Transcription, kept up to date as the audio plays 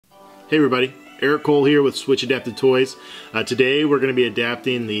Hey everybody, Eric Cole here with Switch Adapted Toys. Today we're going to be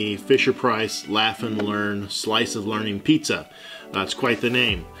adapting the Fisher-Price Laugh and Learn Slice of Learning Pizza. It's quite the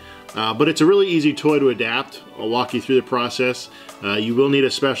name. But it's a really easy toy to adapt. I'll walk you through the process. You will need a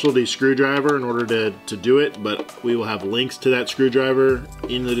specialty screwdriver in order to do it, but we will have links to that screwdriver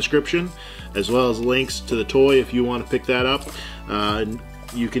in the description, as well as links to the toy if you want to pick that up.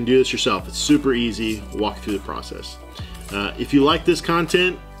 You can do this yourself. It's super easy. Walk through the process. If you like this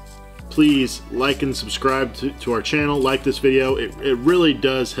content, please like and subscribe to our channel. Like this video. It really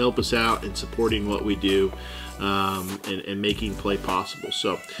does help us out in supporting what we do and making play possible.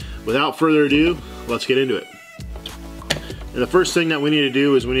 So without further ado, let's get into it. And the first thing that we need to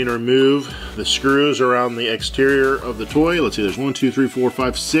do is we need to remove the screws around the exterior of the toy. Let's see, there's 1, 2, 3, 4,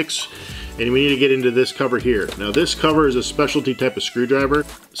 5, 6. And we need to get into this cover here. Now this cover is a specialty type of screwdriver.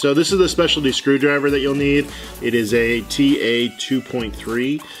 So this is the specialty screwdriver that you'll need. It is a TA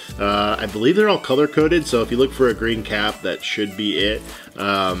 2.3. I believe they're all color coded, so if you look for a green cap, that should be it.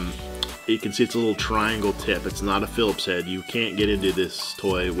 You can see it's a little triangle tip. It's not a Phillips head. You can't get into this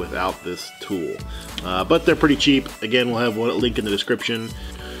toy without this tool. But they're pretty cheap. Again, we'll have one link in the description.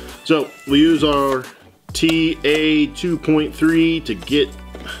 So we use our TA 2.3 to get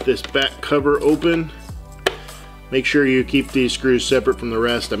this back cover open. Make sure you keep these screws separate from the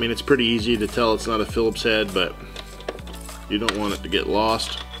rest. I mean, it's pretty easy to tell it's not a Phillips head, but you don't want it to get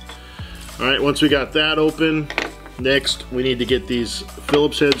lost. Alright, once we got that open, next we need to get these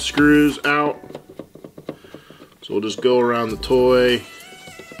Phillips head screws out. So we'll just go around the toy.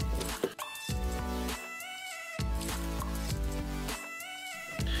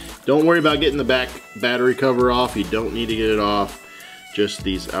 Don't worry about getting the back battery cover off. You don't need to get it off. Just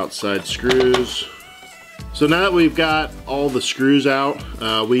these outside screws. So now that we've got all the screws out,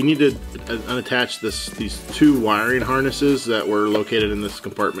 we need to unattach these two wiring harnesses that were located in this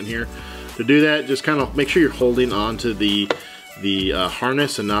compartment here. To do that, just kind of make sure you're holding onto the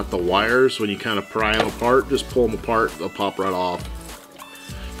harness and not the wires. When you kind of pry them apart, just pull them apart, they'll pop right off.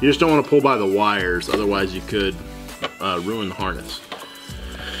 You just don't want to pull by the wires, otherwise you could ruin the harness.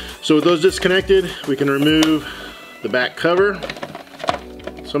 So with those disconnected, we can remove the back cover.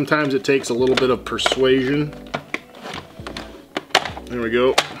 Sometimes it takes a little bit of persuasion. There we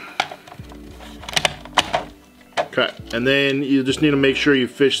go. Okay, and then you just need to make sure you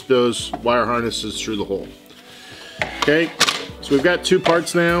fish those wire harnesses through the hole. Okay, so we've got two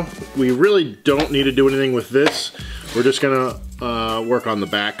parts now. We really don't need to do anything with this. We're just gonna work on the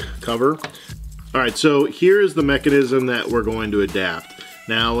back cover. All right, so here is the mechanism that we're going to adapt.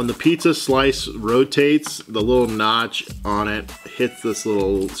 Now when the pizza slice rotates, the little notch on it hits this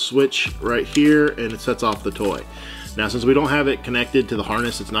little switch right here and it sets off the toy. Now since we don't have it connected to the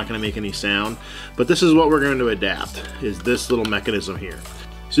harness, it's not going to make any sound, but this is what we're going to adapt, is this little mechanism here.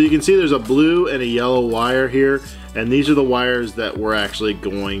 So you can see there's a blue and a yellow wire here, and these are the wires that we're actually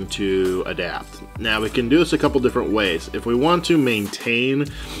going to adapt. Now we can do this a couple different ways. If we want to maintain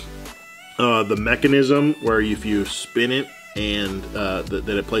the mechanism where if you spin it and that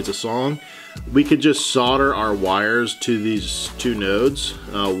it plays a song, we could just solder our wires to these two nodes,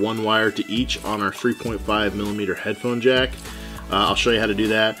 one wire to each on our 3.5mm headphone jack. I'll show you how to do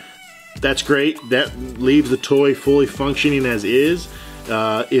that. That's great. That leaves the toy fully functioning as is.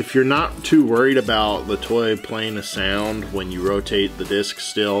 If you're not too worried about the toy playing a sound when you rotate the disc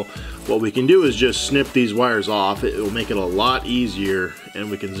still, what we can do is just snip these wires off. It will make it a lot easier, and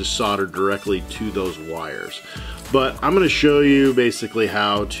we can just solder directly to those wires. But I'm going to show you basically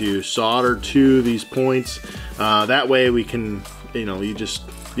how to solder to these points. That way we can, you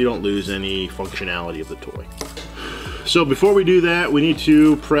don't lose any functionality of the toy. So before we do that, we need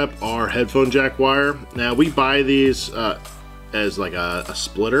to prep our headphone jack wire. Now we buy these as like a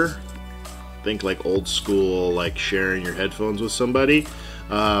splitter. Think like old school, like sharing your headphones with somebody.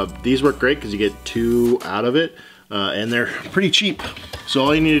 These work great because you get two out of it, and they're pretty cheap. So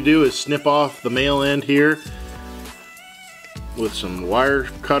all you need to do is snip off the male end here with some wire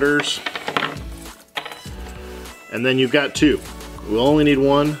cutters, and then you've got two. We'll only need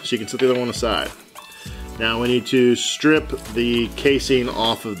one, so you can set the other one aside. Now we need to strip the casing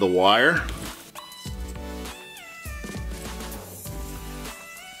off of the wire.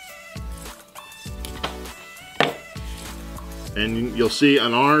 And you'll see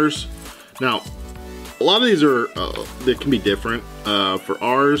on ours, now a lot of these are, they can be different. For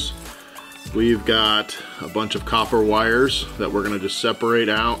ours, we've got a bunch of copper wires that we're going to just separate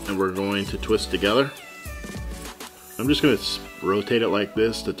out and we're going to twist together. I'm just going to rotate it like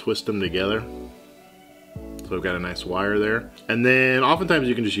this to twist them together. So I've got a nice wire there. And then oftentimes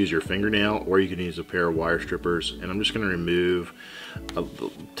you can just use your fingernail or you can use a pair of wire strippers. And I'm just going to remove the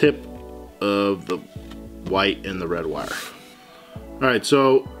tip of the white and the red wire. Alright,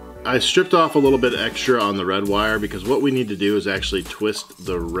 so I stripped off a little bit extra on the red wire because what we need to do is actually twist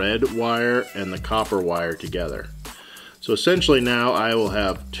the red wire and the copper wire together. So essentially now I will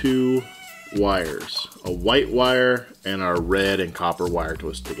have two wires, a white wire and our red and copper wire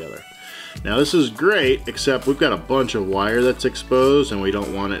twisted together. Now this is great, except we've got a bunch of wire that's exposed and we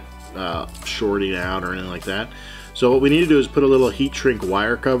don't want it shorting out or anything like that. So what we need to do is put a little heat shrink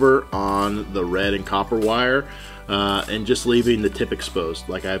wire cover on the red and copper wire and just leaving the tip exposed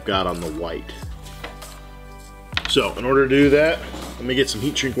like I've got on the white. So in order to do that, let me get some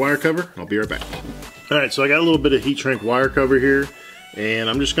heat shrink wire cover. I'll be right back. Alright, so I got a little bit of heat shrink wire cover here, and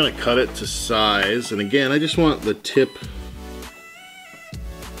I'm just going to cut it to size. And again, I just want the tip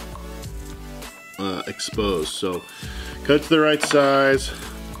exposed. So cut to the right size.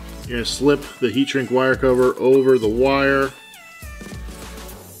 You're going to slip the heat shrink wire cover over the wire.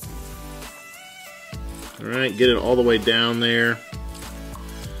 Alright, get it all the way down there.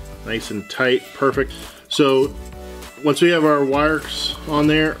 Nice and tight, perfect. So once we have our wires on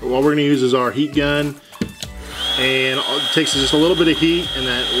there, what we're going to use is our heat gun. And it takes just a little bit of heat and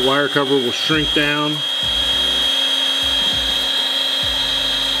that wire cover will shrink down.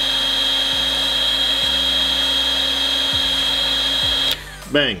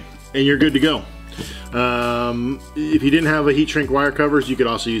 Bang, and you're good to go. If you didn't have a heat shrink wire covers, you could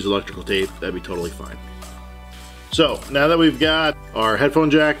also use electrical tape. That'd be totally fine. So now that we've got our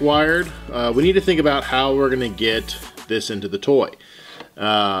headphone jack wired, we need to think about how we're going to get this into the toy.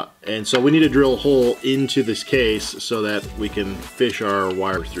 And so we need to drill a hole into this case so that we can fish our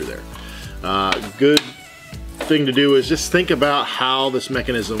wire through there. Good thing to do is just think about how this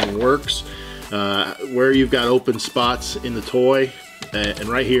mechanism works, where you've got open spots in the toy, and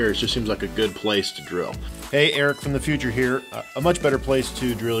right here it just seems like a good place to drill. Hey, Eric from the future here. A much better place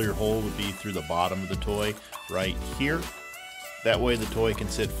to drill your hole would be through the bottom of the toy, right here. That way the toy can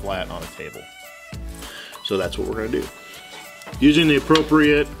sit flat on a table. So that's what we're going to do. Using the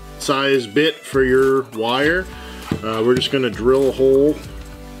appropriate size bit for your wire, we're just going to drill a hole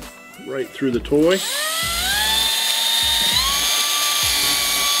right through the toy.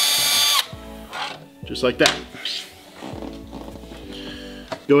 Just like that.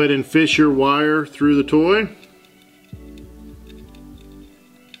 Go ahead and fish your wire through the toy.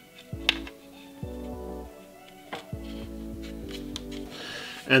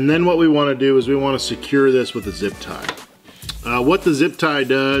 And then what we want to do is we want to secure this with a zip tie. What the zip tie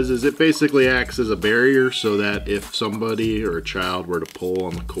does is it basically acts as a barrier so that if somebody or a child were to pull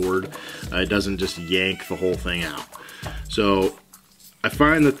on the cord, it doesn't just yank the whole thing out. So I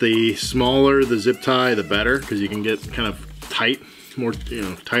find that the smaller the zip tie, the better, because you can get kind of tight, more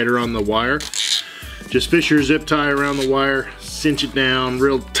tighter on the wire. Just fish your zip tie around the wire, cinch it down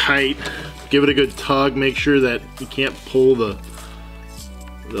real tight, give it a good tug, make sure that you can't pull the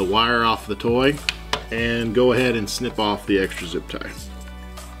wire off the toy, and go ahead and snip off the extra zip tie.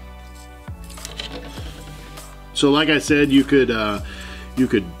 So like I said, you could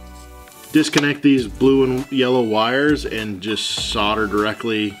disconnect these blue and yellow wires and just solder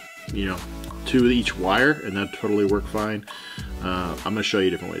directly, to each wire, and that'd totally work fine. I'm going to show you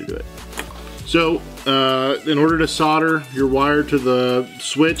a different way to do it. So in order to solder your wire to the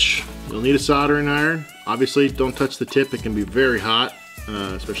switch, you'll need a soldering iron. Obviously don't touch the tip, it can be very hot,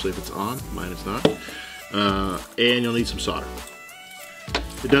 especially if it's on. Mine is not. And you'll need some solder.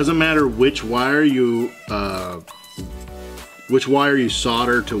 It doesn't matter which wire you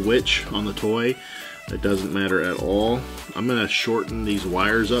solder to which on the toy. It doesn't matter at all. I'm going to shorten these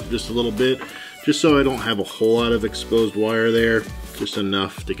wires up just a little bit, just so I don't have a whole lot of exposed wire there, just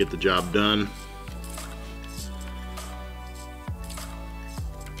enough to get the job done.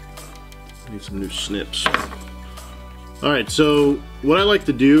 Need some new snips. Alright, so what I like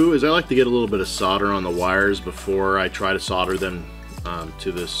to do is I like to get a little bit of solder on the wires before I try to solder them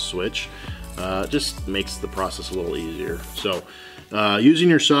to this switch. Just makes the process a little easier. So using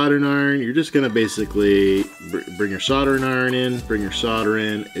your soldering iron, you're just going to basically bring your soldering iron in, bring your solder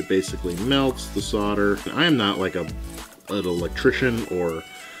in. It basically melts the solder. I am not like an electrician or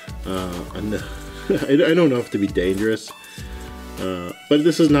I don't know if to be dangerous, but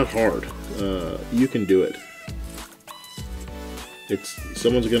this is not hard. You can do it.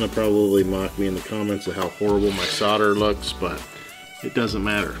 Someone's gonna probably mock me in the comments of how horrible my solder looks, but it doesn't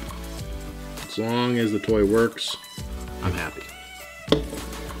matter. As long as the toy works, I'm happy.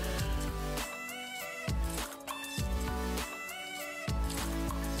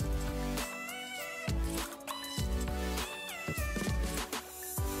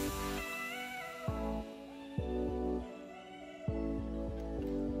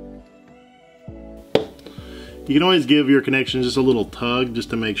 You can always give your connections just a little tug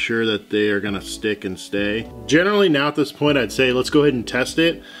just to make sure that they are gonna stick and stay. Generally now at this point I'd say let's go ahead and test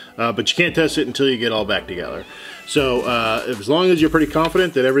it, but you can't test it until you get all back together. So as long as you're pretty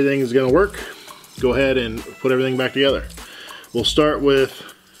confident that everything is gonna work, go ahead and put everything back together. We'll start with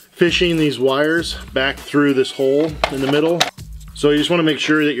fishing these wires back through this hole in the middle. So you just want to make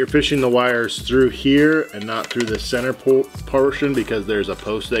sure that you're fishing the wires through here and not through the center portion, because there's a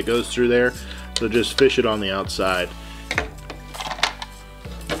post that goes through there. So just fish it on the outside.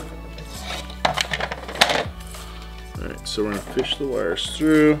 Alright, so we're going to fish the wires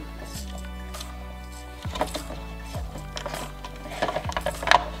through.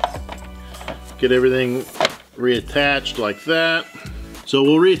 Get everything reattached like that. So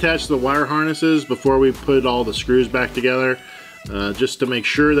we'll reattach the wire harnesses before we put all the screws back together, just to make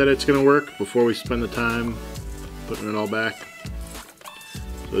sure that it's going to work before we spend the time putting it all back.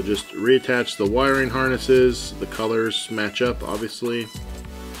 So just reattach the wiring harnesses. The colors match up, obviously.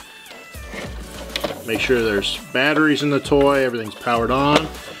 Make sure there's batteries in the toy, everything's powered on,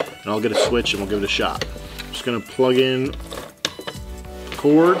 and I'll get a switch and we'll give it a shot. I'm just going to plug in the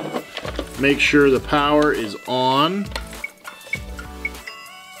cord, make sure the power is on,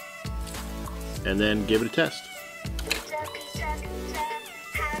 and then give it a test.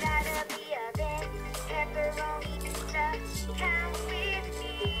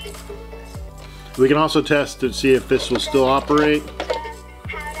 We can also test to see if this will still operate.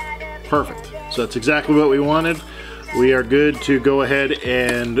 Perfect. So that's exactly what we wanted. We are good to go ahead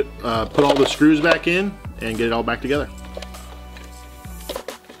and put all the screws back in and get it all back together.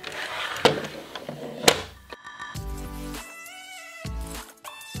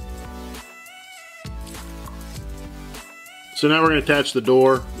 So now we're going to attach the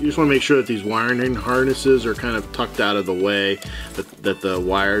door. You just want to make sure that these wiring harnesses are kind of tucked out of the way, that the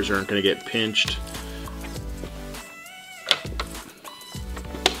wires aren't going to get pinched.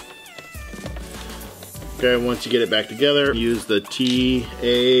 Okay, once you get it back together, use the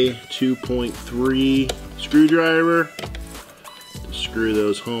TA 2.3 screwdriver to screw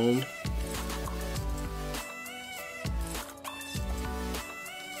those home.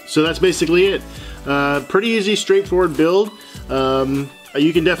 So that's basically it. Pretty easy, straightforward build.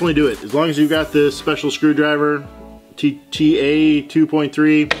 You can definitely do it as long as you've got this special screwdriver, TA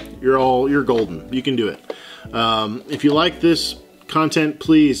 2.3. You're golden. You can do it. If you like this content,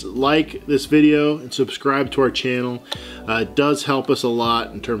 please like this video and subscribe to our channel. It does help us a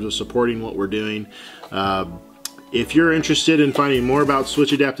lot in terms of supporting what we're doing. If you're interested in finding more about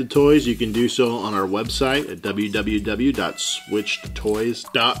Switch Adapted Toys, you can do so on our website at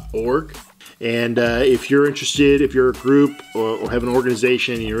www.switchedtoys.org. And if you're interested, if you're a group or have an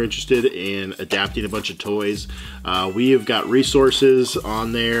organization and you're interested in adapting a bunch of toys, we have got resources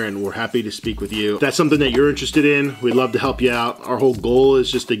on there and we're happy to speak with you. If that's something that you're interested in, we'd love to help you out. Our whole goal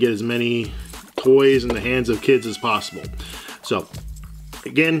is just to get as many toys in the hands of kids as possible. So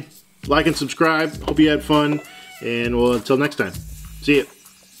again, like and subscribe. Hope you had fun, and well, until next time, see ya.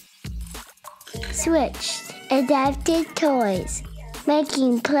 Switched Adapted Toys,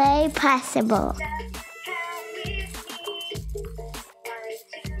 making play possible.